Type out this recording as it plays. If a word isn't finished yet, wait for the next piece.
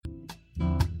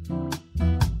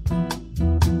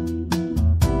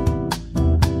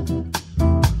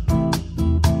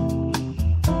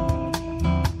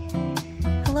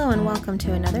welcome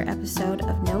to another episode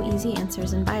of No Easy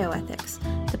Answers in Bioethics,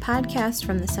 the podcast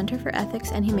from the Center for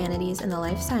Ethics and Humanities in the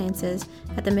Life Sciences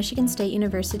at the Michigan State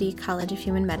University College of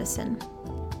Human Medicine.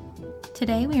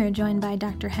 Today we are joined by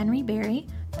Dr. Henry Berry,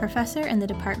 professor in the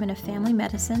Department of Family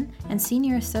Medicine and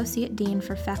Senior Associate Dean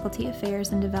for Faculty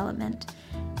Affairs and Development,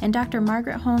 and Dr.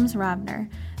 Margaret Holmes Rovner,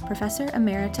 Professor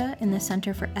Emerita in the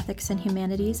Center for Ethics and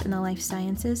Humanities in the Life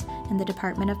Sciences in the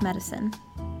Department of Medicine.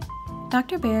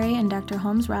 Dr. Berry and Dr.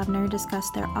 Holmes Rovner discuss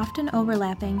their often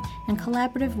overlapping and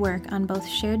collaborative work on both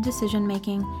shared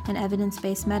decision-making and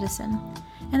evidence-based medicine,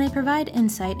 and they provide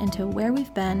insight into where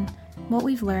we've been, what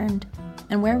we've learned,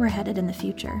 and where we're headed in the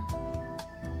future.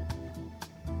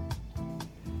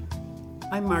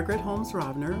 I'm Margaret Holmes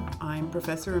Rovner. I'm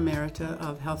Professor Emerita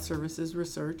of Health Services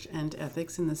Research and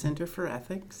Ethics in the Center for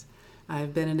Ethics.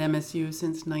 I've been at MSU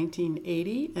since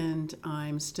 1980, and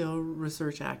I'm still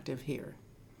research active here.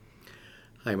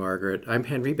 Hi, Margaret. I'm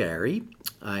Henry Berry.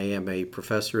 I am a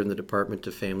professor in the Department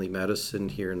of Family Medicine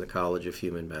here in the College of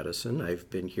Human Medicine. I've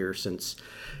been here since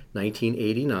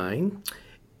 1989.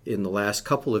 In the last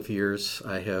couple of years,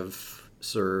 I have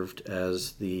served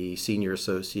as the Senior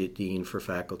Associate Dean for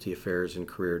Faculty Affairs and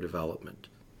Career Development.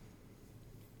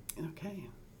 Okay.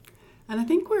 And I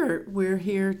think we're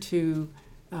here to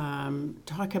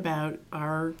talk about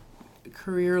our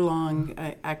career-long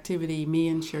activity, me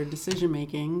in shared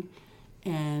decision-making,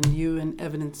 and you in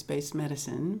evidence-based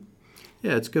medicine.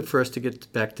 Yeah, it's good for us to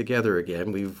get back together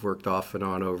again. We've worked off and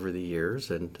on over the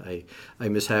years, and I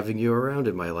miss having you around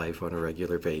in my life on a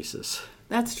regular basis.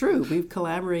 That's true. We've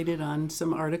collaborated on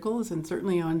some articles and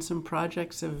certainly on some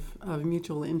projects of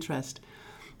mutual interest.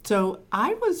 So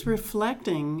I was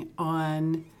reflecting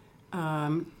on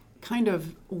kind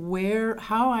of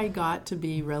how I got to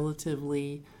be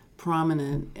relatively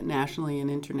prominent nationally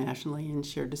and internationally in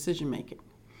shared decision-making.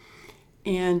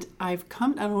 And I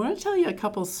want to tell you a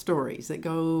couple stories that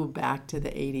go back to the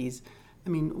 80s.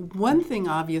 I mean, one thing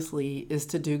obviously is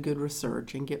to do good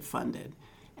research and get funded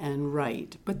and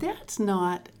write, but that's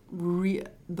not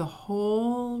the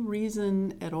whole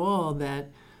reason at all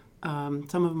that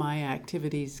some of my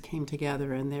activities came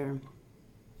together, and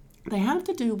they have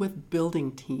to do with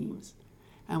building teams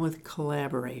and with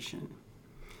collaboration.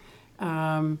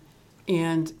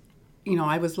 And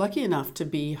I was lucky enough to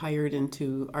be hired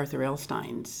into Arthur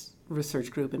Elstein's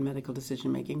research group in medical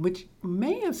decision-making, which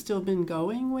may have still been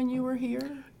going when you were here.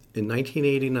 In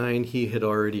 1989, he had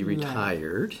already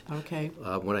retired. Okay.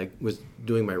 When I was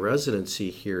doing my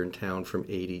residency here in town from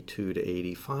 82 to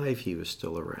 85, he was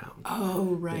still around.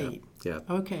 Oh, right. Yeah.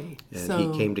 Okay. And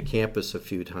he came to campus a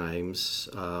few times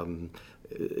in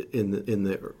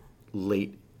the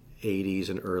late 80s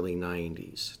and early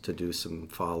 90s to do some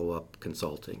follow-up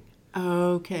consulting.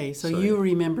 Okay, so you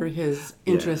remember his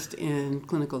interest in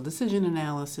clinical decision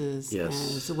analysis,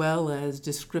 yes, as well as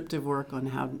descriptive work on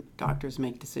how doctors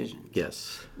make decisions.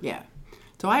 Yes. Yeah.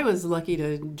 So I was lucky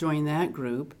to join that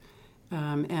group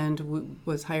and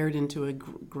was hired into a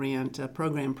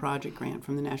program project grant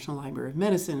from the National Library of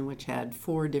Medicine, which had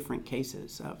 4 different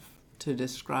cases to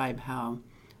describe how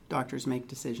doctors make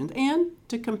decisions and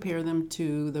to compare them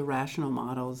to the rational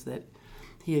models that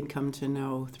he had come to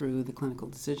know through the clinical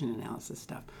decision analysis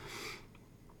stuff.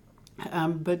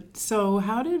 But so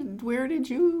where did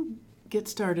you get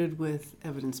started with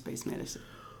evidence-based medicine?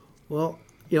 Well,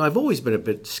 I've always been a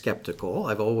bit skeptical.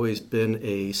 I've always been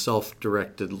a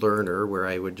self-directed learner where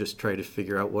I would just try to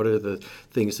figure out what are the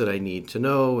things that I need to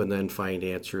know and then find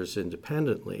answers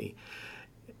independently.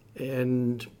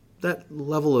 And that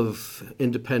level of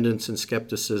independence and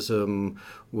skepticism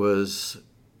was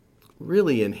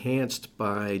really enhanced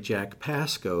by Jack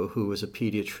Pascoe, who was a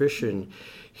pediatrician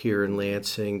here in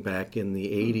Lansing back in the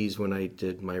 80s when I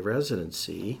did my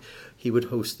residency. He would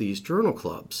host these journal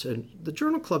clubs. And the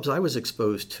journal clubs I was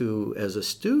exposed to as a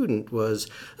student was,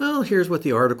 here's what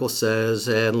the article says,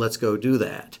 and let's go do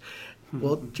that.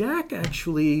 Well, Jack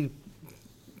actually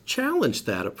challenged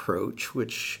that approach,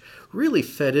 which really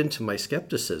fed into my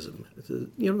skepticism.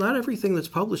 Not everything that's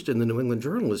published in the New England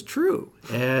Journal is true,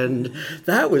 and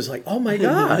that was like, oh my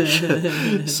gosh.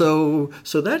 So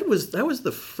that was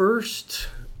the first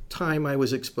time I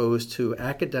was exposed to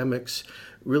academics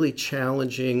really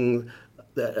challenging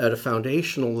at a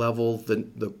foundational level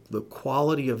the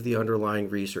quality of the underlying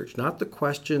research, not the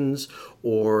questions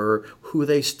or who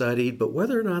they studied, but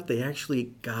whether or not they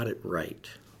actually got it right.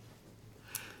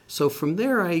 So from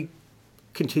there, I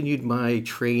continued my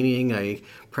training. I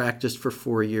practiced for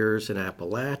 4 years in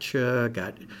Appalachia,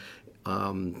 got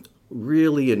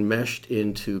really enmeshed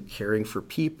into caring for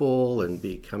people and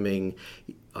becoming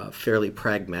fairly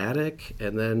pragmatic.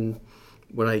 And then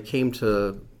when I came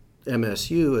to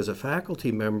MSU as a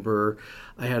faculty member,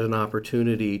 I had an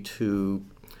opportunity to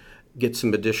get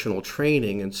some additional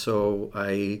training, and so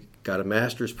I got a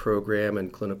master's program in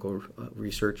clinical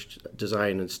research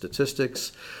design and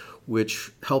statistics,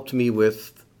 which helped me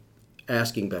with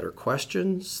asking better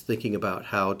questions, thinking about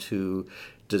how to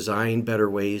design better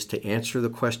ways to answer the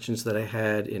questions that I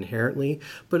had inherently,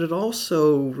 but it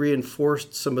also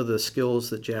reinforced some of the skills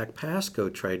that Jack Pascoe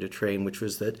tried to train, which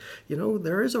was that,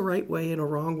 there is a right way and a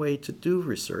wrong way to do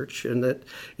research, and that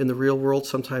in the real world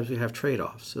sometimes we have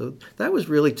trade-offs. So that was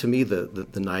really, to me, the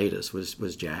nidus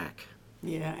was Jack.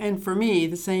 Yeah, and for me,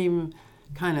 the same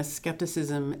kind of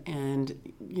skepticism, and,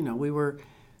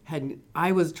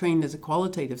 I was trained as a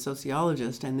qualitative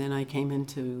sociologist, and then I came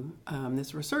into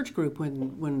this research group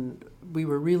when we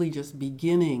were really just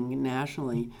beginning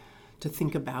nationally to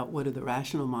think about what do the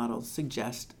rational models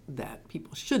suggest that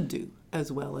people should do,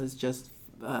 as well as just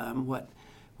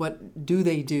what do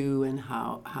they do and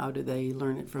how do they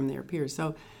learn it from their peers.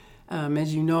 So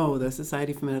as you know, the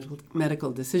Society for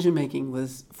Medical Decision Making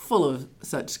was full of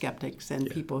such skeptics and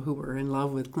people who were in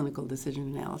love with clinical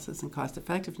decision analysis and cost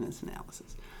effectiveness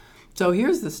analysis. So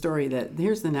here's the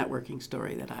networking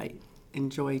story that I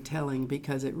enjoy telling,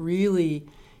 because it really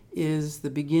is the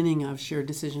beginning of shared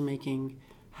decision making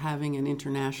having an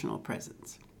international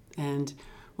presence. And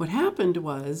what happened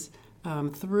was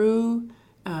through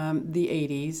the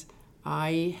 80s,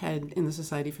 I had, in the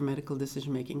Society for Medical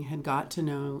Decision Making, had got to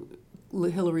know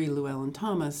Hilary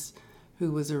Llewellyn-Thomas,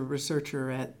 who was a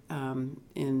researcher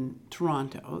in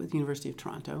Toronto, at the University of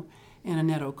Toronto, and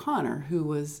Annette O'Connor, who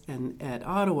was at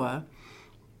Ottawa,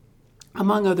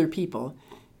 among other people.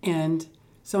 And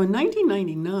so in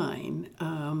 1999,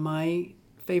 my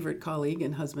favorite colleague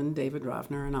and husband, David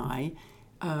Rovner, and I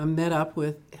met up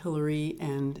with Hilary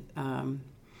and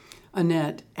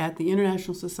Annette at the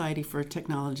International Society for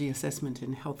Technology Assessment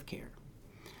in Healthcare.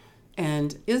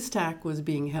 And ISTAC was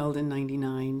being held in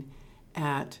 99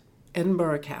 at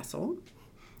Edinburgh Castle.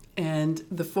 And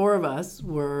the four of us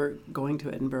were going to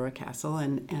Edinburgh Castle,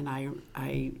 and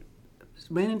I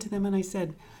ran into them and I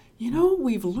said,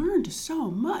 we've learned so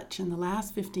much in the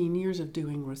last 15 years of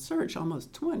doing research,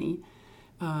 almost 20,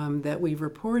 that we've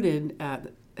reported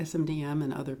at SMDM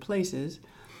and other places.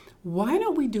 Why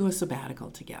don't we do a sabbatical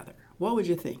together? What would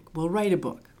you think? We'll write a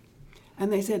book.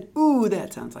 And they said, ooh,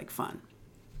 that sounds like fun.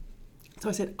 So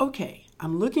I said, okay,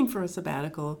 I'm looking for a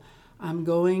sabbatical. I'm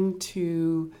going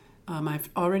to... I've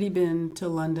already been to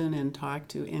London and talked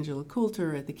to Angela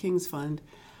Coulter at the King's Fund.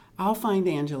 I'll find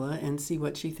Angela and see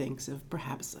what she thinks of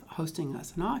perhaps hosting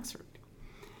us in Oxford.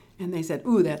 And they said,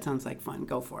 ooh, that sounds like fun.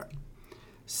 Go for it.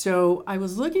 So I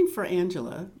was looking for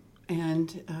Angela,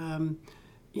 and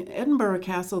Edinburgh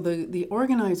Castle, the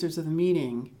organizers of the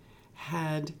meeting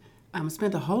had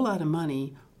spent a whole lot of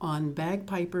money on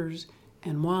bagpipers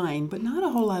and wine, but not a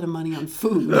whole lot of money on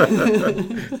food.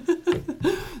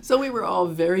 So we were all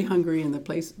very hungry, and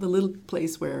the little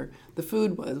place where the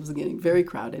food was getting very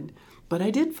crowded. But I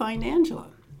did find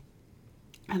Angela.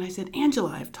 And I said,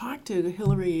 Angela, I've talked to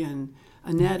Hilary and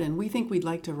Annette, and we think we'd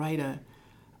like to write a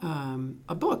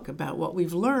book about what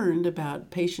we've learned about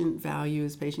patient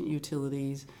values, patient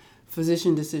utilities,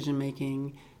 physician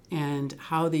decision-making, and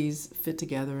how these fit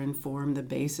together and form the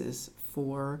basis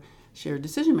for shared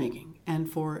decision-making and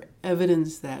for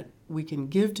evidence that we can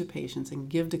give to patients and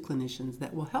give to clinicians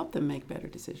that will help them make better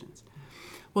decisions.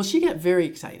 Well, she got very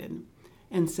excited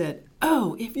and said,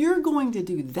 oh, if you're going to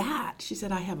do that, she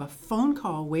said, I have a phone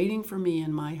call waiting for me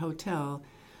in my hotel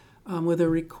with a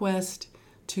request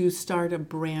to start a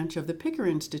branch of the Picker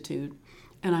Institute,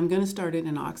 and I'm going to start it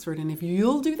in Oxford, and if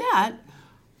you'll do that,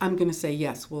 I'm going to say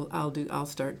yes. Well, I'll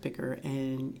start Picker,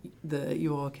 and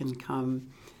you all can come,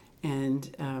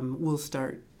 and we'll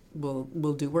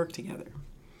do work together,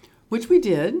 which we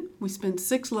did. We spent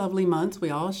 6 lovely months. We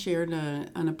all shared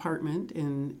an apartment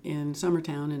in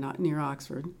Summertown near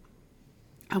Oxford,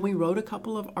 and we wrote a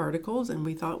couple of articles, and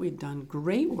we thought we'd done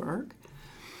great work.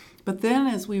 But then,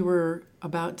 as we were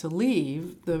about to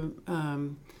leave, the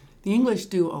English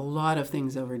do a lot of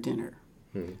things over dinner.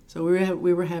 Mm-hmm. So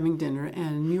we were having dinner,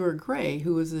 and Muir Gray,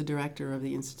 who was the director of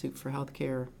the Institute for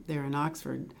Healthcare there in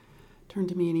Oxford, turned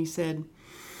to me and he said,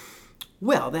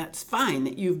 well, that's fine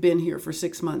that you've been here for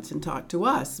 6 months and talked to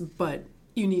us, but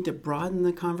you need to broaden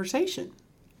the conversation.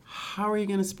 How are you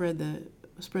going to spread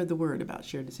the word about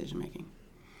shared decision making?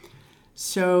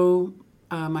 So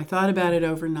I thought about it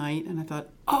overnight, and I thought,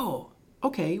 oh,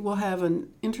 okay, we'll have an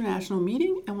international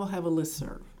meeting and we'll have a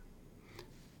listserv.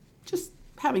 Just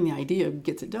having the idea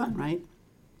gets it done, right?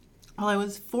 Well, I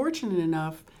was fortunate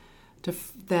enough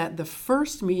that the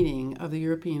first meeting of the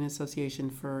European Association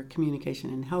for Communication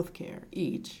in Healthcare,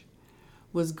 EACH,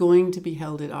 was going to be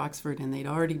held at Oxford, and they'd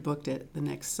already booked it the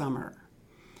next summer.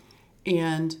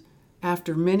 And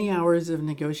after many hours of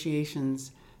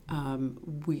negotiations,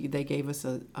 they gave us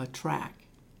a track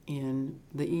in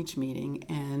the EACH meeting,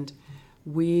 and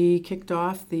we kicked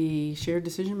off the shared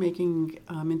decision-making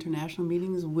international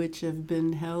meetings, which have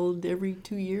been held every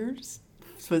 2 years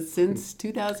since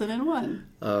 2001.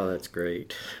 Oh, that's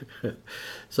great.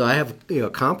 So I have a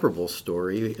comparable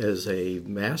story. As a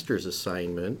master's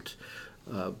assignment,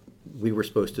 we were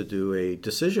supposed to do a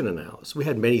decision analysis. We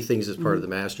had many things as part of the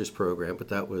master's program, but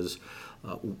that was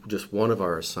just one of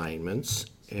our assignments.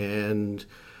 And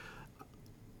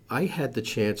I had the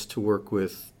chance to work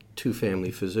with two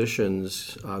family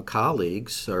physicians,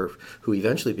 colleagues, or who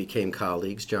eventually became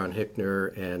colleagues, John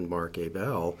Hickner and Mark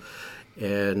Abel.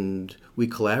 And we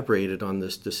collaborated on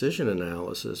this decision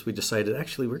analysis. We decided,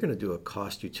 actually, we're going to do a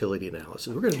cost-utility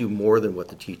analysis. We're going to do more than what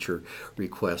the teacher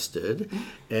requested.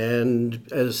 And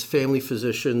as family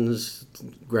physicians,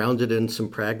 grounded in some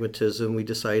pragmatism, we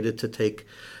decided to take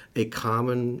a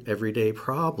common everyday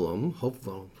problem,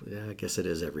 I guess it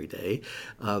is everyday,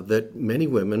 that many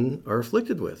women are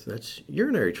afflicted with. That's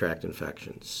urinary tract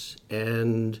infections.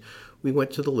 And we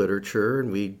went to the literature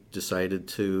and we decided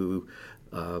to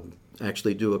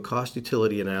actually do a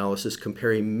cost-utility analysis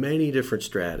comparing many different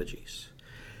strategies.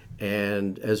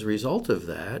 And as a result of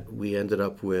that, we ended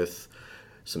up with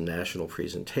some national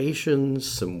presentations,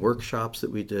 some workshops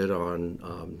that we did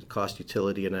on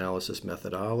cost-utility analysis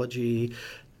methodology,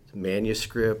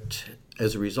 manuscript.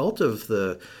 As a result of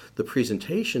the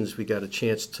presentations, we got a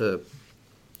chance to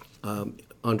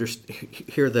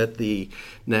hear that the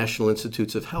National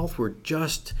Institutes of Health were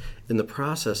just in the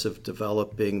process of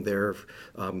developing their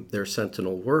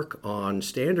sentinel work on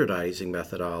standardizing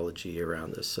methodology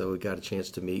around this. So we got a chance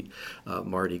to meet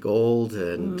Marty Gold,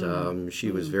 and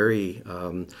she was very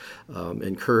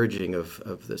encouraging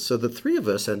of this. So the three of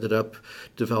us ended up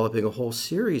developing a whole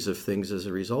series of things as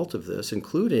a result of this,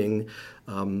 including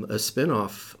a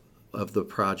spin-off of the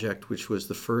project, which was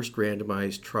the first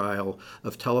randomized trial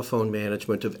of telephone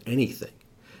management of anything.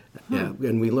 Yeah,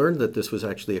 and we learned that this was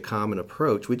actually a common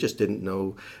approach. We just didn't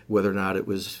know whether or not it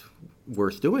was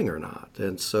worth doing or not.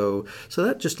 And so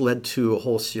that just led to a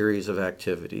whole series of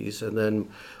activities. And then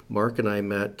Mark and I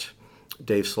met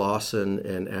Dave Slauson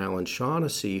and Alan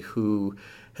Shaughnessy, who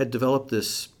had developed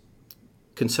this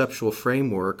conceptual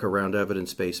framework around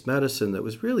evidence-based medicine that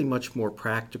was really much more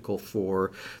practical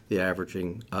for the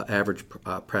average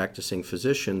practicing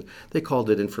physician. They called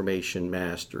it information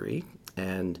mastery,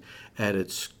 and at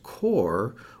its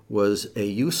core was a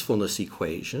usefulness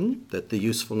equation, that the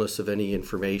usefulness of any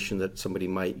information that somebody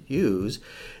might use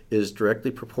is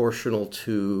directly proportional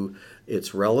to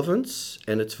its relevance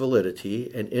and its validity,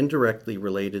 and indirectly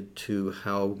related to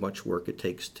how much work it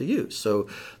takes to use. So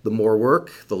the more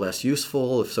work, the less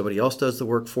useful. If somebody else does the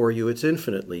work for you, it's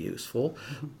infinitely useful.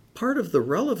 Part of the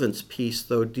relevance piece,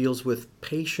 though, deals with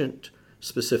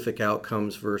patient-specific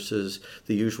outcomes versus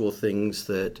the usual things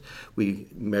that we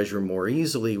measure more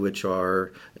easily, which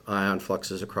are ion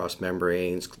fluxes across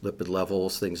membranes, lipid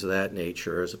levels, things of that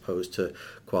nature, as opposed to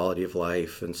quality of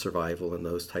life and survival and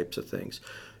those types of things.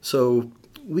 So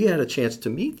we had a chance to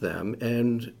meet them,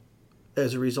 and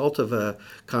as a result of a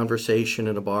conversation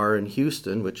in a bar in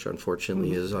Houston, which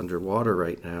unfortunately is underwater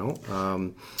right now,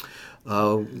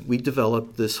 we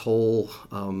developed this whole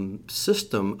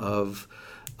system of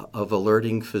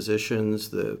alerting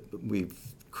physicians. We've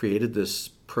created this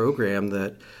program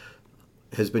that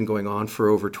has been going on for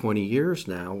over 20 years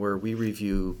now, where we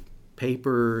review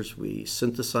papers, we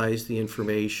synthesize the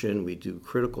information, we do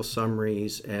critical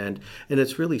summaries, and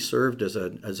it's really served as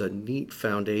a neat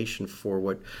foundation for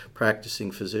what practicing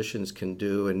physicians can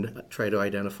do and try to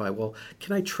identify, well,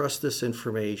 can I trust this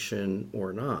information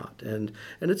or not? And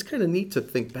it's kind of neat to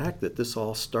think back that this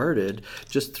all started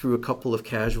just through a couple of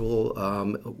casual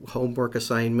homework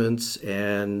assignments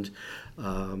and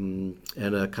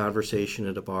a conversation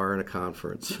at a bar and a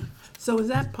conference. So is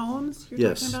that poems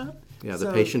you're talking about? Yeah,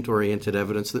 the patient-oriented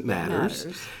evidence that matters.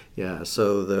 Yeah,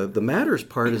 so the matters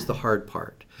part is the hard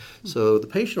part. So the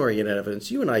patient-oriented evidence,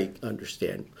 you and I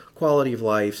understand, quality of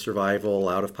life, survival,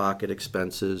 out-of-pocket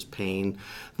expenses, pain.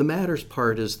 The matters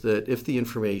part is that if the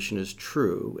information is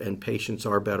true and patients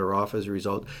are better off as a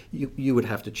result, you would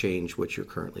have to change what you're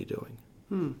currently doing.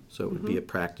 So it would be a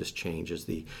practice change as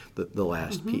the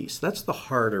last piece. That's the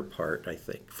harder part, I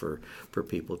think, for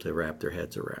people to wrap their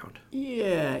heads around.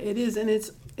 Yeah, it is, and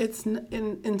it's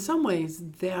in some ways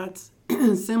that's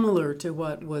similar to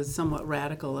what was somewhat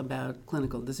radical about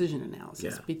clinical decision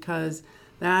analysis, because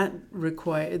that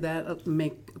requires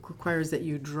that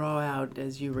you draw out,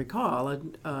 as you recall,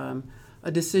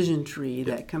 a decision tree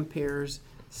that compares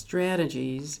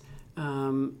strategies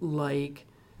like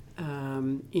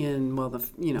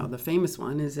the famous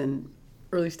one is in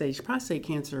early stage prostate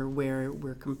cancer, where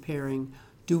we're comparing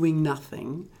doing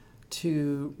nothing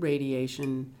to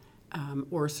radiation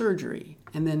or surgery,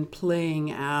 and then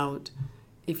playing out,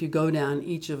 if you go down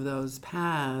each of those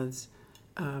paths,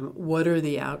 what are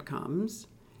the outcomes?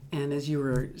 And as you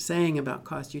were saying about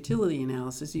cost utility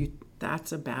analysis,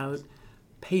 that's about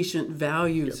patient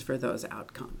values for those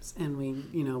outcomes. And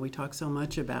we talk so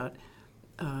much about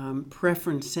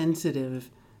preference sensitive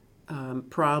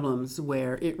problems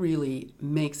where it really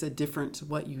makes a difference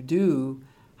what you do,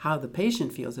 how the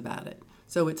patient feels about it.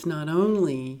 So it's not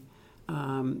only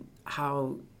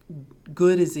how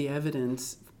good is the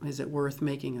evidence, is it worth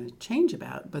making a change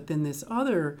about, but then this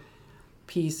other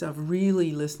piece of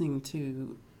really listening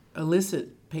to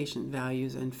elicit patient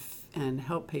values and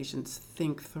help patients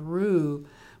think through,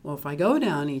 well, if I go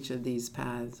down each of these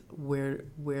paths,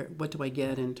 what do I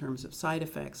get in terms of side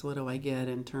effects? What do I get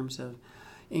in terms of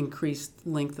increased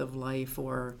length of life,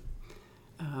 or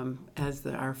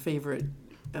our favorite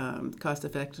cost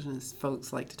effectiveness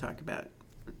folks like to talk about,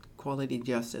 quality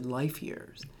adjusted life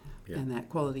years. Yeah. And that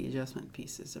quality adjustment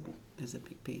piece is a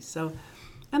big piece. So,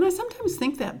 and I sometimes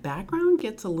think that background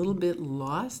gets a little bit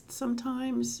lost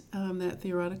sometimes, that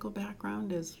theoretical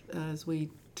background, as we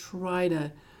try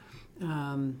to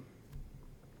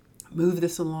move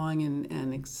this along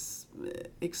and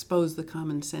expose the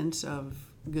common sense of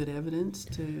good evidence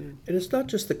to... And it's not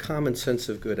just the common sense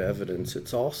of good evidence,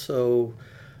 it's also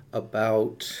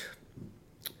about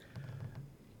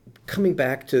coming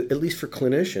back to, at least for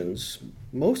clinicians,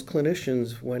 most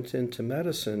clinicians went into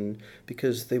medicine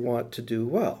because they want to do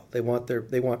well. They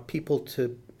want people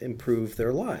to improve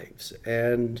their lives.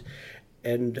 And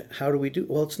how do we do?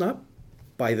 Well, it's not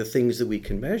by the things that we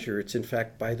can measure. It's in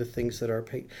fact by the things that our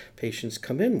patients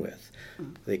come in with.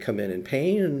 They come in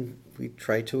pain, and we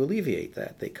try to alleviate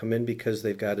that. They come in because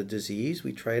they've got a disease.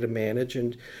 We try to manage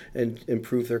and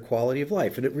improve their quality of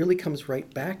life. And it really comes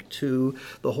right back to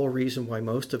the whole reason why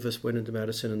most of us went into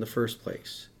medicine in the first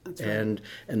place. That's right.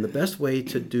 And the best way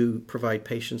to provide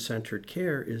patient-centered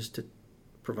care is to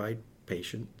provide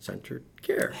patient-centered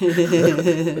care.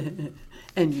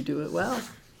 And you do it well.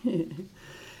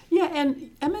 Yeah,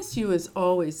 and MSU is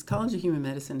always, College of Human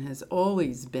Medicine has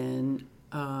always been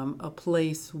a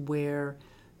place where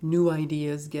new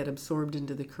ideas get absorbed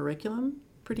into the curriculum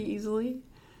pretty easily.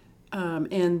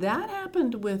 And that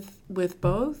happened with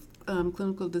both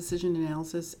clinical decision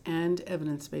analysis and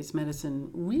evidence-based medicine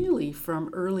really from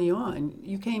early on.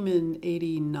 You came in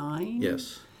 89?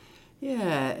 Yes.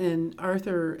 Yeah, and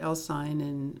Arthur Elstein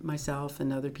and myself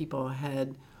and other people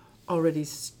had already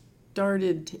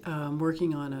started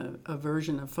working on a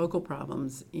version of focal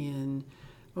problems in,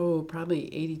 probably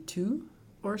 82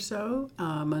 or so,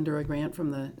 under a grant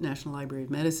from the National Library of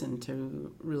Medicine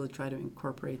to really try to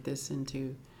incorporate this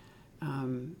into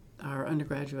our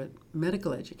undergraduate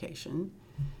medical education.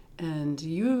 And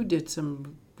you did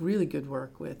some really good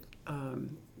work with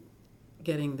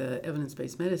getting the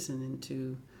evidence-based medicine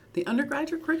into the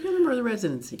undergraduate curriculum or the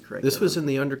residency curriculum? This was in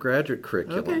the undergraduate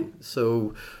curriculum. Okay.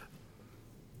 So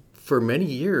for many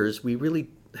years, we really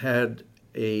had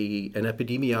an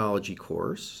epidemiology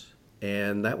course,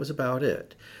 and that was about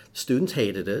it. Students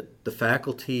hated it. The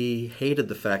faculty hated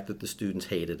the fact that the students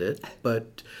hated it,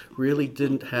 but really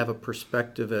didn't have a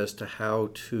perspective as to how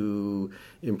to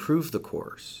improve the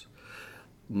course.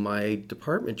 My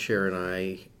department chair and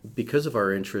I, because of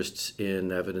our interests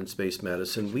in evidence-based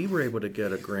medicine, we were able to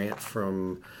get a grant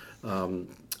from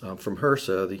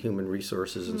HRSA, the Human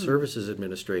Resources and Services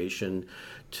Administration,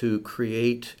 to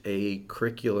create a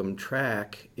curriculum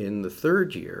track in the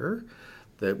third year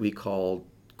that we called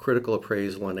Critical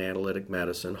Appraisal and Analytic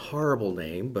Medicine. Horrible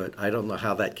name, but I don't know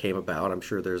how that came about. I'm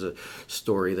sure there's a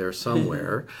story there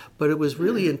somewhere. But it was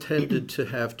really intended to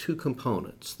have two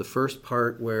components. The first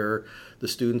part where the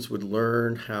students would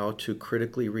learn how to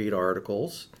critically read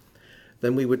articles.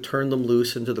 Then we would turn them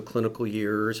loose into the clinical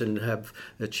years and have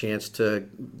a chance to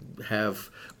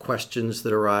have questions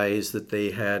that arise that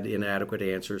they had inadequate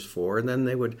answers for. And then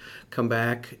they would come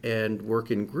back and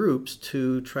work in groups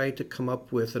to try to come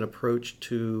up with an approach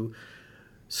to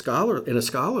in a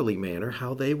scholarly manner,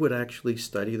 how they would actually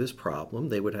study this problem.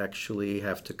 They would actually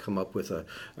have to come up with a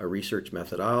research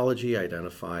methodology,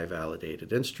 identify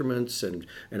validated instruments, and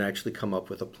actually come up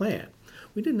with a plan.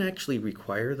 We didn't actually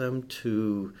require them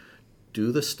to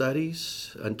do the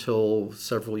studies until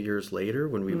several years later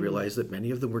when we realized that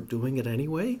many of them were doing it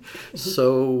anyway.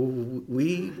 So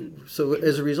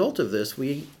as a result of this,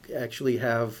 we actually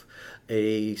have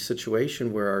a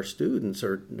situation where our students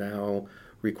are now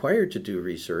required to do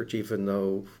research, even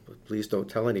though, please don't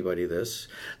tell anybody this,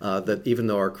 that even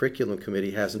though our curriculum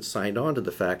committee hasn't signed on to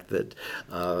the fact that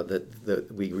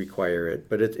we require it,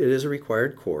 but it is a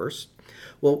required course.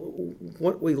 Well,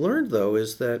 what we learned, though,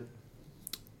 is that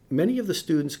many of the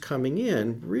students coming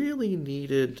in really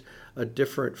needed a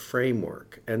different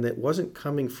framework, and that wasn't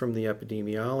coming from the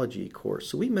epidemiology course.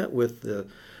 So we met with the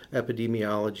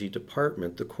epidemiology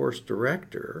department, the course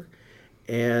director,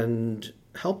 and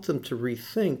helped them to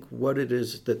rethink what it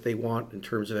is that they want in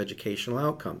terms of educational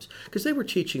outcomes. Because they were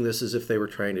teaching this as if they were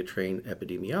trying to train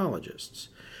epidemiologists.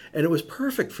 And it was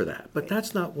perfect for that, but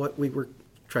that's not what we were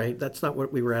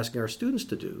asking our students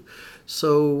to do.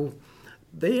 So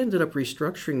they ended up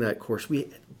restructuring that course.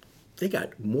 They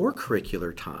got more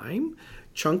curricular time,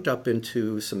 chunked up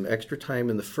into some extra time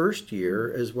in the first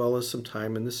year as well as some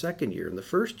time in the second year. And the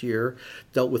first year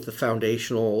dealt with the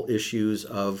foundational issues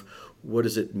of what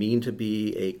does it mean to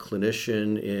be a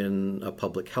clinician in a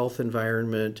public health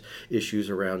environment, issues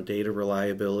around data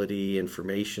reliability,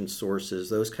 information sources,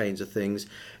 those kinds of things.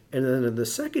 And then in the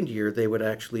second year, they would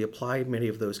actually apply many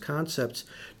of those concepts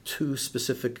to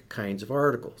specific kinds of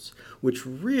articles, which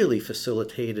really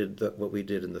facilitated what we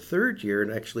did in the third year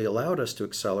and actually allowed us to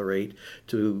accelerate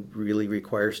to really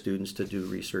require students to do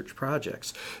research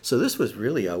projects. So this was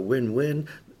really a win-win.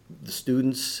 The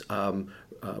students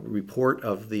report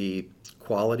of the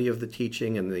quality of the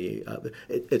teaching, and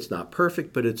it's not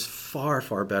perfect, but it's far,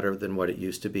 far better than what it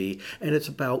used to be, and it's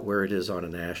about where it is on a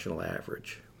national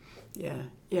average. Yeah.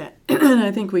 And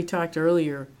I think we talked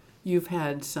earlier, you've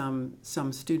had some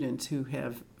students who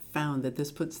have found that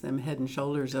this puts them head and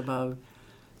shoulders above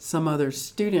some other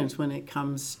students when it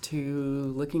comes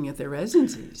to looking at their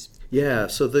residencies. Yeah,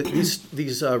 so these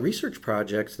research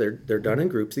projects, they're done in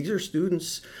groups. These are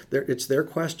students, it's their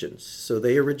questions. So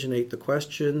they originate the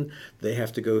question, they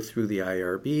have to go through the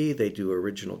IRB, they do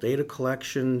original data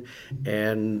collection,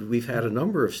 and we've had a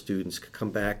number of students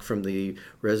come back from the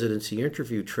residency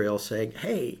interview trail saying,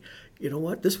 hey, you know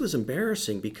what, this was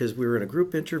embarrassing because we were in a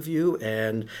group interview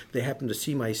and they happened to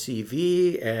see my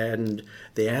CV and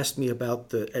they asked me about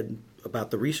the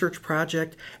research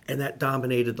project, and that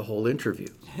dominated the whole interview.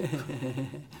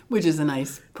 Which is a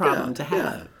nice problem to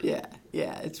have. Yeah,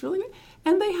 it's really good.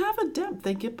 And they have a depth.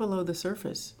 They get below the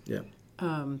surface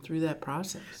through that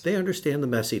process. They understand the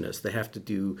messiness. They have to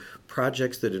do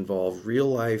projects that involve real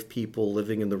live people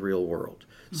living in the real world.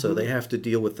 So they have to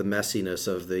deal with the messiness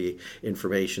of the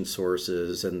information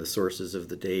sources and the sources of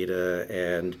the data,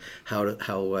 and how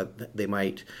they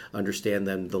might understand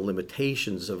then the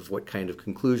limitations of what kind of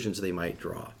conclusions they might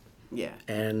draw.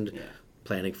 And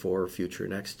planning for future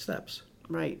next steps.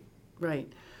 Right.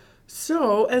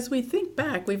 So as we think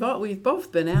back, we've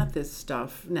both been at this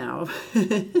stuff now,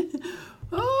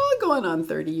 going on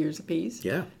 30 years apiece.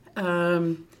 Yeah.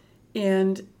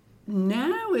 And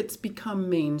now it's become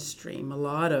mainstream. A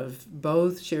lot of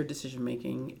both shared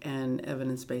decision-making and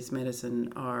evidence-based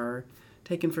medicine are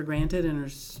taken for granted and are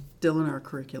still in our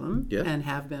curriculum and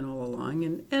have been all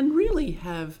along, and really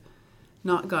have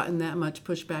not gotten that much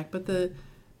pushback. But the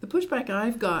pushback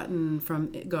I've got in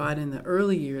the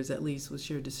early years, at least, with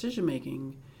shared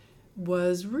decision-making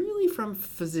was really from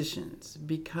physicians,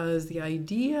 because the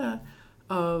idea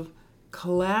of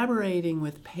collaborating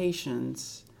with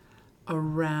patients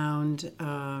around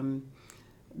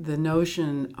the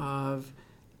notion of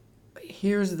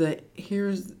here's the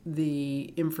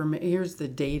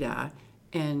data,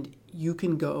 and you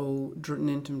can go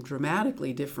into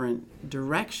dramatically different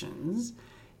directions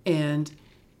and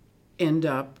end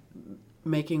up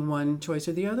making one choice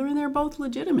or the other, and they're both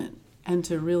legitimate, and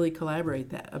to really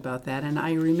collaborate about that. And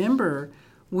I remember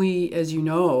we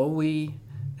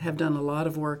have done a lot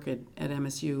of work at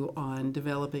MSU on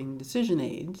developing decision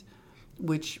aids,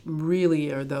 which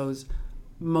really are those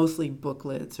mostly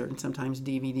booklets or sometimes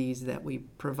DVDs that we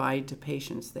provide to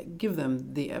patients that give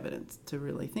them the evidence to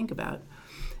really think about.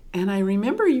 And I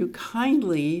remember you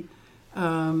kindly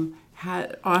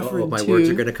had offered my words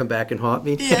are going to come back and haunt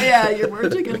me? Yeah, your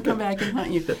words are going to come back and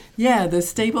haunt you. Yeah, the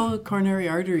stable coronary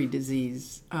artery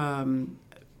disease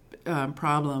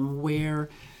problem, where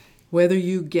whether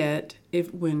you get,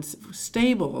 when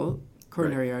stable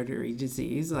coronary artery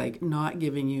disease, like not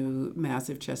giving you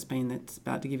massive chest pain that's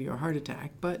about to give you a heart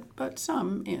attack, but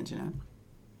some angina.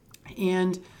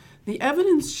 And the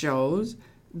evidence shows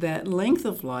that length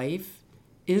of life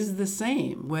is the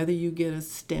same, whether you get a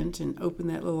stent and open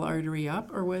that little artery up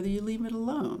or whether you leave it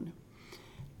alone.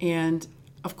 And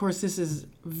of course, this is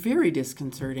very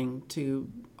disconcerting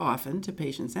often to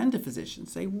patients and to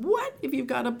physicians. Say, what if you've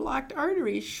got a blocked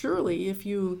artery? Surely if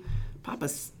you pop a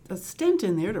stent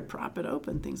in there to prop it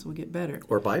open, things will get better.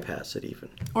 Or bypass it even.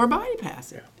 Or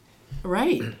bypass it.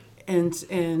 Right.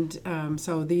 And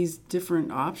so these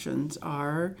different options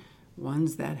are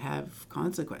ones that have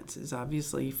consequences,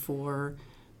 obviously, for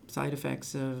side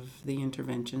effects of the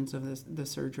interventions of the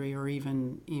surgery or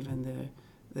even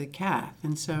the cath.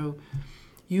 And so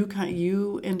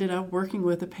you ended up working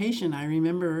with a patient, I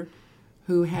remember,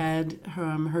 who had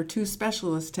her two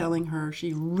specialists telling her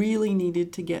she really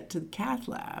needed to get to the cath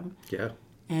lab. Yeah.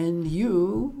 And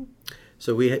you...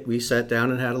 So we sat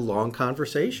down and had a long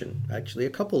conversation, actually a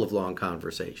couple of long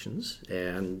conversations,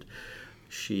 and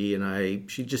she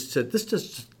just said, this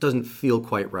just doesn't feel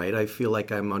quite right. I feel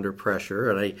like I'm under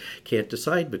pressure and I can't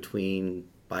decide between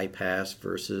bypass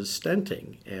versus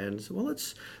stenting. And so, well,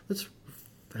 let's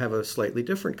have a slightly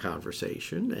different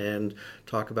conversation and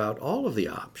talk about all of the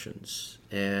options.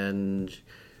 And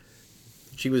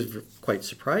she was quite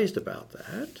surprised about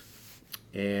that.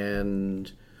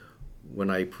 And when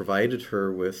I provided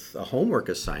her with a homework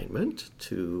assignment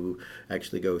to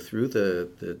actually go through the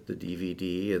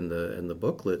DVD and the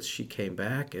booklets, she came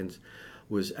back and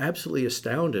was absolutely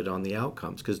astounded on the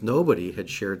outcomes because nobody had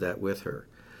shared that with her.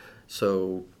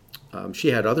 So she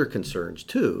had other concerns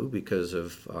too because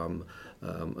of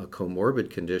a comorbid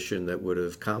condition that would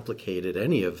have complicated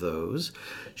any of those.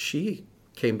 She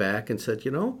came back and said,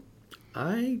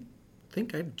 I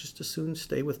think I'd just as soon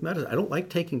stay with medicine. I don't like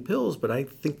taking pills, but I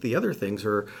think the other things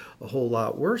are a whole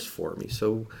lot worse for me.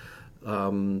 So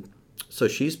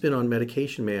she's been on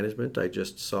medication management. I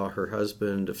just saw her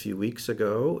husband a few weeks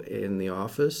ago in the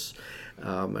office,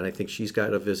 and I think she's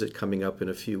got a visit coming up in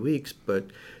a few weeks, but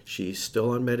she's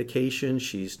still on medication.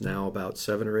 She's now about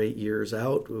 7 or 8 years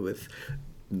out with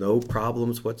no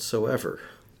problems whatsoever.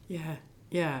 Yeah.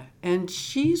 Yeah, and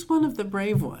she's one of the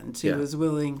brave ones who was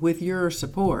willing, with your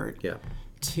support,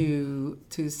 to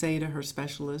say to her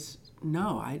specialist,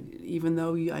 no, even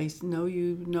though I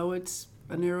know it's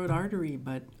a narrowed artery,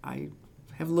 but I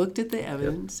have looked at the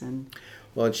evidence. And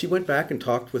she went back and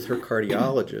talked with her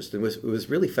cardiologist, and it was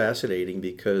really fascinating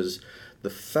because the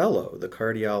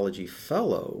cardiology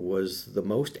fellow, was the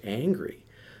most angry.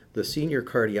 The senior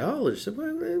cardiologist said,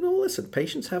 well, listen,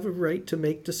 patients have a right to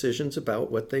make decisions about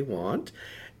what they want.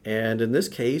 And in this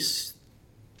case,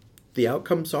 the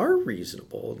outcomes are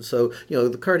reasonable. And so,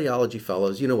 the cardiology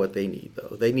fellows, what they need,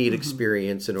 though. They need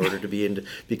experience in order to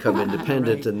become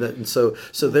independent. Right. And so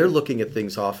they're looking at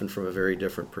things often from a very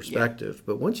different perspective. Yeah.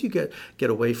 But once you get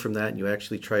away from that and you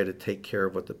actually try to take care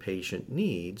of what the patient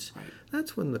needs,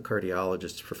 that's when the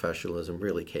cardiologist's professionalism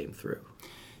really came through.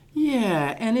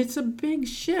 Yeah, and it's a big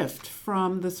shift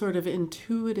from the sort of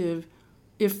intuitive,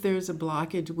 if there's a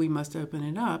blockage, we must open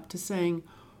it up, to saying,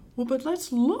 well, but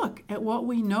let's look at what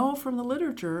we know from the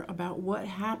literature about what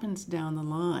happens down the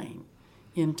line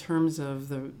in terms of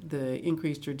the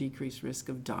increased or decreased risk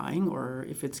of dying, or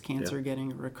if it's cancer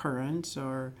getting a recurrence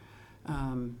or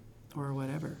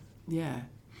whatever. Yeah.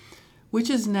 Which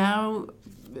is now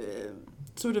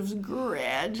sort of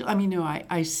gradual. I mean,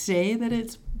 I say that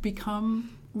it's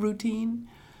become routine,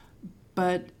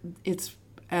 but it's,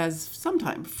 as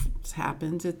sometimes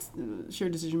happens, it's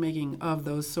shared decision making of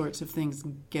those sorts of things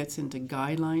gets into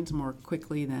guidelines more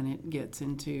quickly than it gets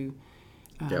into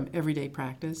everyday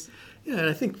practice. Yeah, and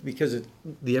I think because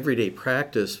the everyday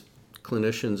practice,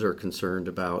 clinicians are concerned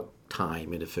about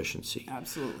time and efficiency.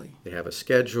 Absolutely. They have a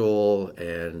schedule,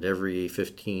 and every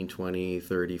 15, 20,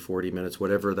 30, 40 minutes,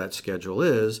 whatever that schedule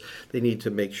is, they need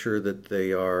to make sure that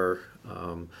they are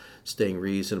staying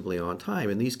reasonably on time,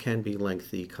 and these can be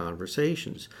lengthy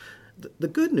conversations. The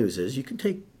good news is you can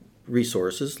take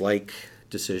resources like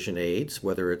decision aids,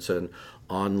 whether it's an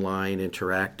online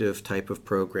interactive type of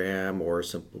program or a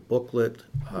simple booklet,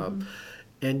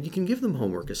 and you can give them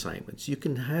homework assignments. You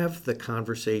can have the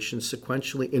conversation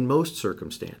sequentially in most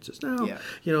circumstances. Now,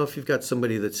 if you've got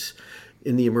somebody that's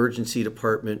in the emergency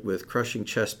department with crushing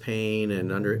chest pain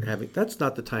and that's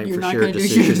not the time for shared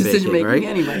decision making, right?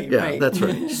 Anyway, yeah, right. That's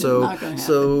right. So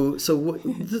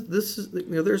this is,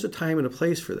 there's a time and a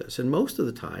place for this, and most of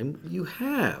the time you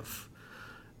have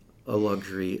a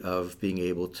luxury of being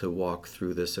able to walk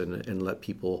through this and let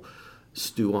people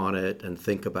stew on it and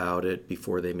think about it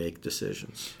before they make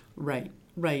decisions. Right.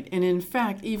 And in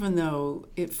fact, even though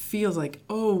it feels like,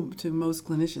 to most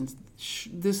clinicians,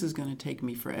 this is going to take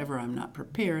me forever, I'm not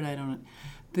prepared,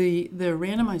 the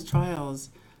randomized trials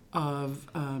of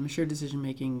shared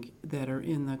decision-making that are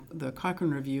in the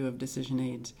Cochrane Review of Decision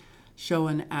Aids show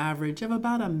an average of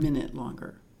about a minute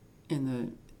longer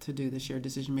in to do the shared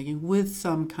decision making with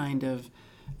some kind of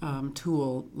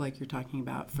tool like you're talking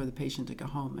about for the patient to go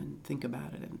home and think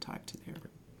about it and talk to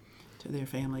their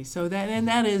family. So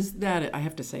that is I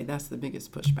have to say that's the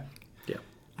biggest pushback. Yeah.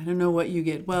 I don't know what you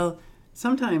get. Well,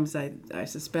 sometimes I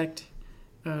suspect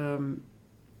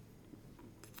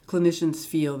clinicians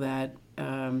feel that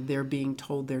they're being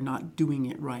told they're not doing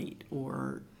it right,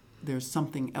 or there's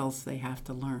something else they have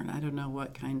to learn. I don't know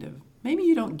what kind of, maybe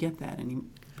you don't get that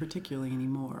particularly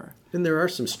anymore. And there are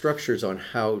some structures on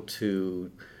how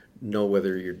to know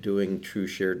whether you're doing true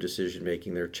shared decision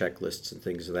making. There are checklists and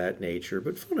things of that nature.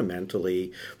 But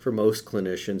fundamentally, for most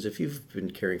clinicians, if you've been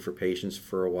caring for patients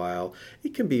for a while,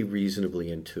 it can be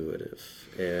reasonably intuitive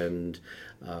and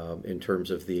in terms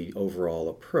of the overall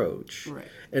approach. Right.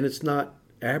 And it's not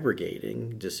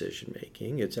abrogating decision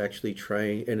making. It's actually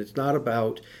trying, and it's not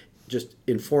about just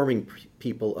informing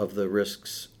people of the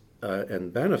risks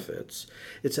and benefits.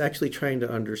 It's actually trying to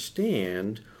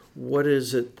understand what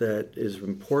is it that is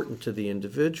important to the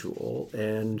individual,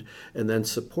 and then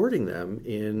supporting them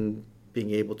in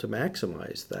being able to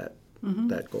maximize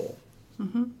that goal.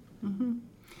 Mm-hmm. Mm-hmm.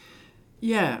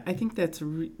 Yeah, I think that's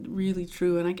really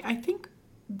true. And I think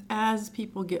as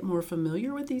people get more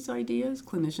familiar with these ideas,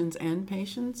 clinicians and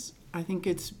patients, I think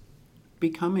it's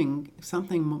becoming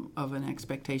something of an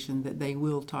expectation that they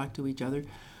will talk to each other.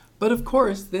 But of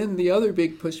course, then the other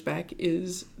big pushback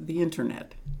is the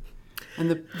internet.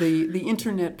 And the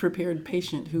internet-prepared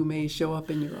patient who may show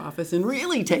up in your office and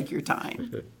really take your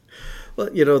time. Well,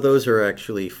 those are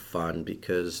actually fun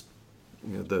because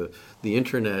the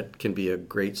internet can be a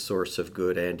great source of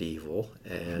good and evil,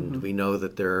 and we know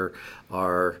that there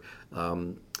are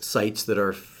sites that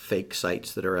are fake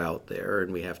sites that are out there,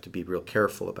 and we have to be real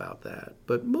careful about that.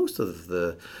 But most of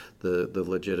the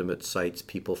legitimate sites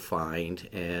people find,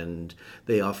 and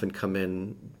they often come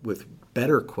in with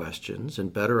better questions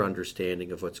and better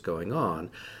understanding of what's going on.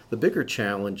 The bigger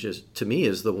challenge to me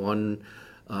is the one,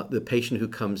 the patient who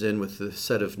comes in with a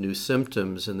set of new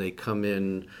symptoms, and they come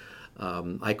in,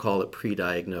 I call it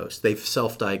pre-diagnosed. They've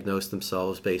self-diagnosed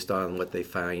themselves based on what they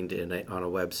find on a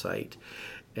website.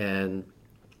 And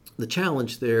the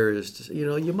challenge there is,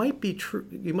 you might be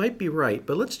right,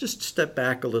 but let's just step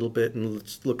back a little bit and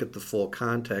let's look at the full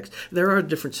context. There are a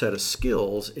different set of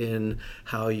skills in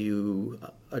how you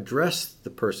address the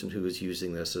person who is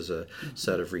using this as a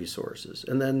set of resources.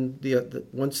 And then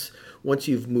once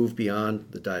you've moved beyond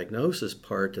the diagnosis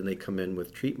part and they come in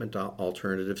with treatment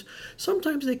alternatives,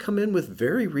 sometimes they come in with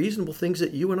very reasonable things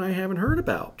that you and I haven't heard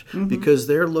about because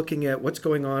they're looking at what's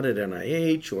going on at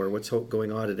NIH or what's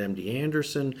going on at MD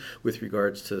Anderson with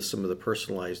regards to some of the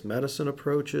personalized medicine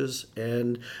approaches.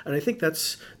 And I think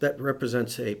that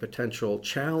represents a potential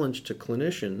challenge to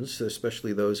clinicians,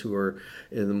 especially those who are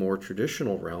in the more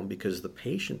traditional realm, because the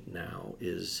patient now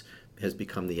has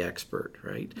become the expert,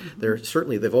 right?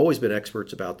 They've always been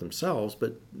experts about themselves,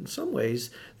 but in some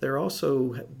ways they're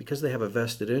also, because they have a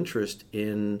vested interest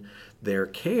in their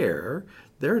care,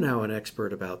 they're now an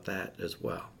expert about that as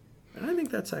well. And I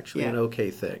think that's actually an okay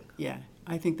thing. Yeah,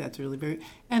 I think that's really very,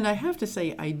 and I have to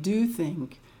say, I do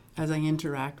think as I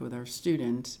interact with our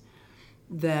students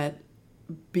that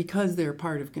because they're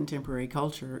part of contemporary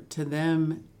culture, to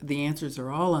them the answers are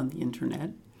all on the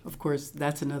internet. Of course,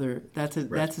 that's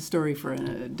a story for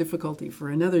a difficulty for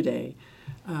another day.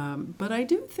 But I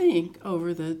do think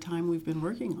over the time we've been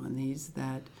working on these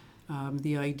that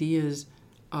the ideas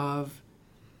of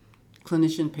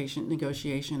clinician-patient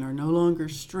negotiation are no longer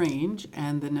strange,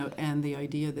 and the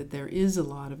idea that there is a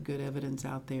lot of good evidence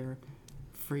out there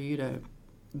for you to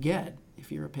get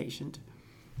if you're a patient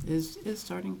is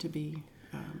starting to be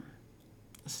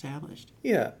established.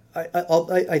 Yeah,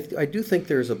 I do think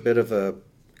there's a bit of a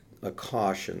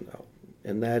caution, though,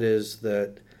 and that is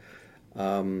that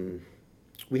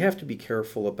we have to be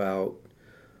careful about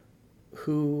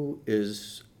who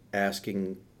is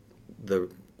asking the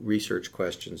research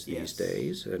questions these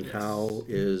days, and how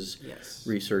is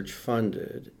research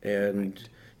funded. And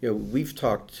we've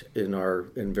talked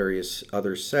in various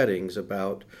other settings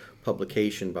about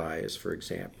publication bias, for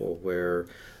example, where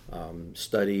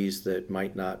studies that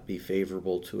might not be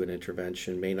favorable to an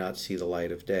intervention may not see the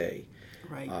light of day.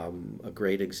 Right. A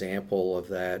great example of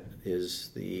that is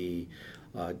the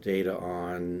data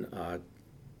on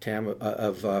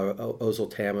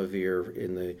oseltamivir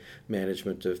in the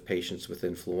management of patients with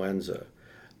influenza.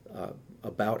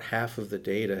 About half of the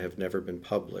data have never been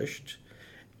published,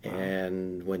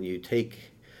 and when you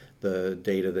take the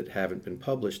data that haven't been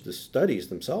published, the studies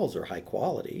themselves are high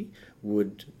quality,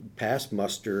 would pass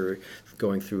muster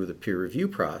going through the peer review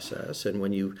process. And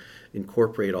when you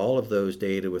incorporate all of those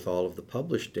data with all of the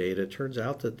published data, it turns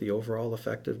out that the overall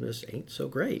effectiveness ain't so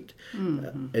great.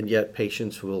 And yet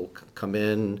patients will come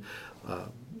in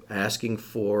asking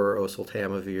for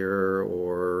oseltamivir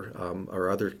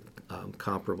or other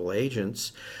comparable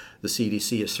agents. The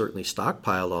CDC has certainly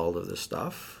stockpiled all of this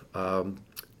stuff.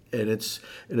 And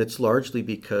it's largely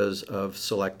because of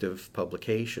selective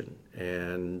publication,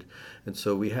 and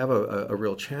so we have a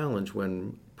real challenge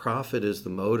when profit is the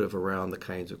motive around the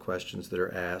kinds of questions that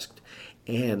are asked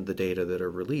and the data that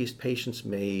are released. Patients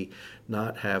may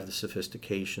not have the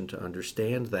sophistication to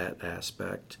understand that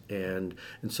aspect, and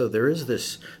so there is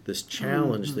this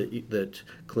challenge that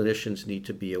clinicians need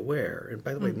to be aware. And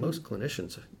by the way, most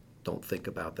clinicians don't think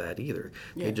about that either.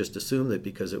 Yeah. They just assume that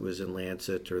because it was in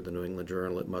Lancet or the New England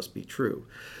Journal, it must be true.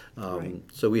 Right.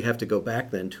 So we have to go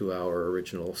back then to our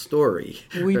original story.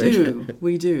 We right?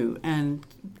 we do. And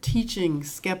teaching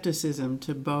skepticism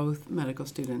to both medical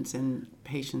students and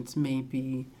patients may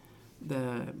be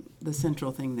the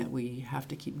central thing that we have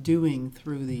to keep doing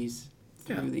through these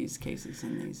cases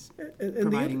and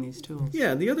providing these tools.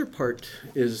 Yeah, and the other part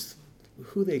is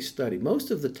who they study.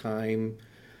 Most of the time,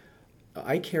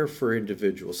 I care for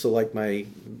individuals. So like my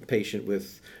patient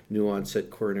with new onset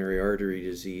coronary artery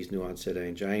disease, new onset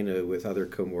angina with other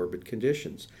comorbid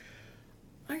conditions.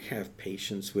 I have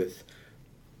patients with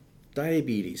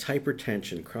diabetes,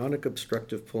 hypertension, chronic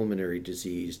obstructive pulmonary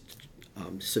disease,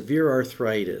 severe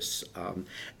arthritis,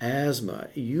 asthma,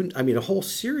 a whole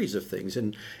series of things.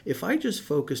 And if I just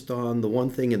focused on the one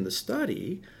thing in the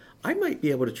study, I might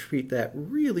be able to treat that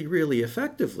really, really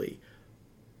effectively.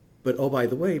 But, oh, by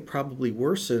the way, probably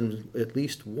worsen at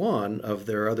least one of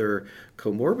their other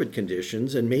comorbid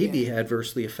conditions and maybe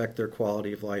adversely affect their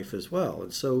quality of life as well.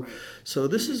 And so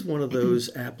this is one of those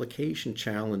application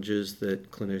challenges that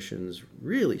clinicians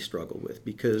really struggle with,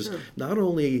 because not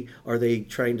only are they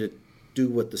trying to do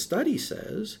what the study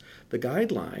says, the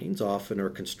guidelines often are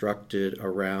constructed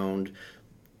around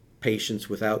patients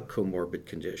without comorbid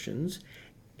conditions,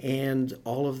 and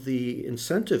all of the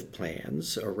incentive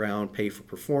plans around pay for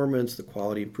performance, the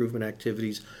quality improvement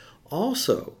activities,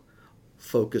 also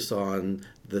focus on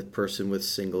the person with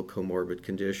single comorbid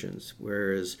conditions.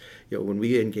 Whereas, when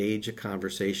we engage a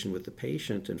conversation with the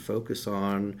patient and focus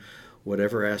on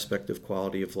whatever aspect of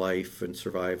quality of life and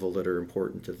survival that are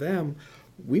important to them,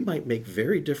 we might make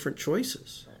very different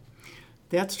choices.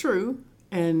 That's true.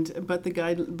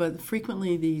 But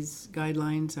frequently these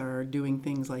guidelines are doing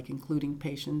things like including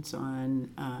patients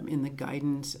in the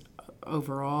guidance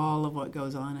overall of what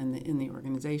goes on in the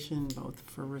organization, both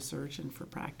for research and for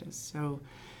practice. So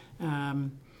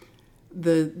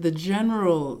the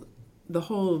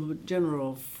whole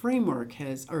general framework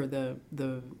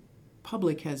the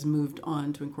public has moved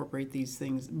on to incorporate these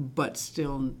things, but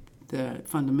still the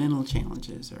fundamental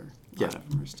challenges are. A lot of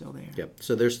them are still there. Yep.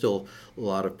 So there's still a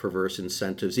lot of perverse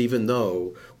incentives, even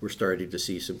though we're starting to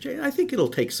see some change. I think it'll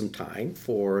take some time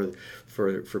for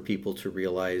people to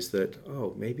realize that,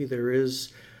 maybe there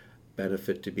is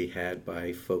benefit to be had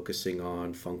by focusing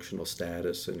on functional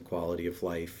status and quality of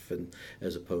life, and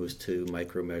as opposed to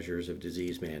micro measures of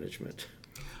disease management.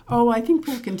 Oh, I think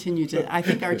we'll continue to. I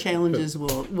think our challenges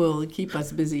will keep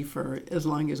us busy for as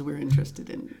long as we're interested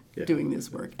in doing this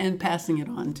work and passing it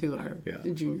on to our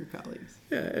junior colleagues.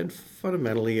 Yeah, and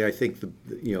fundamentally, I think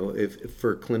if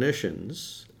for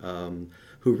clinicians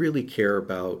who really care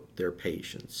about their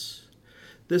patients,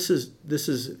 this is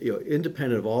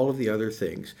independent of all of the other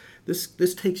things.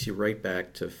 This takes you right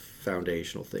back to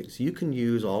foundational things. You can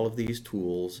use all of these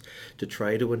tools to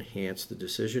try to enhance the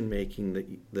decision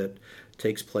making that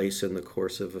takes place in the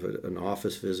course of an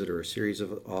office visit or a series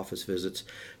of office visits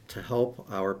to help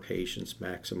our patients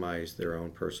maximize their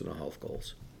own personal health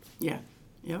goals. Yeah.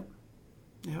 Yep.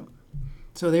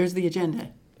 So there's the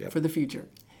agenda for the future.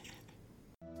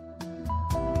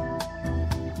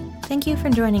 Thank you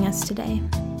for joining us today.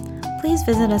 Please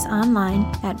visit us online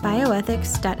at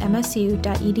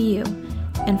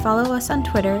bioethics.msu.edu and follow us on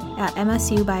Twitter at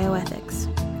MSU Bioethics.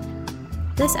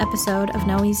 This episode of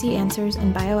No Easy Answers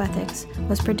in Bioethics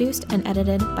was produced and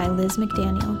edited by Liz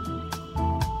McDaniel.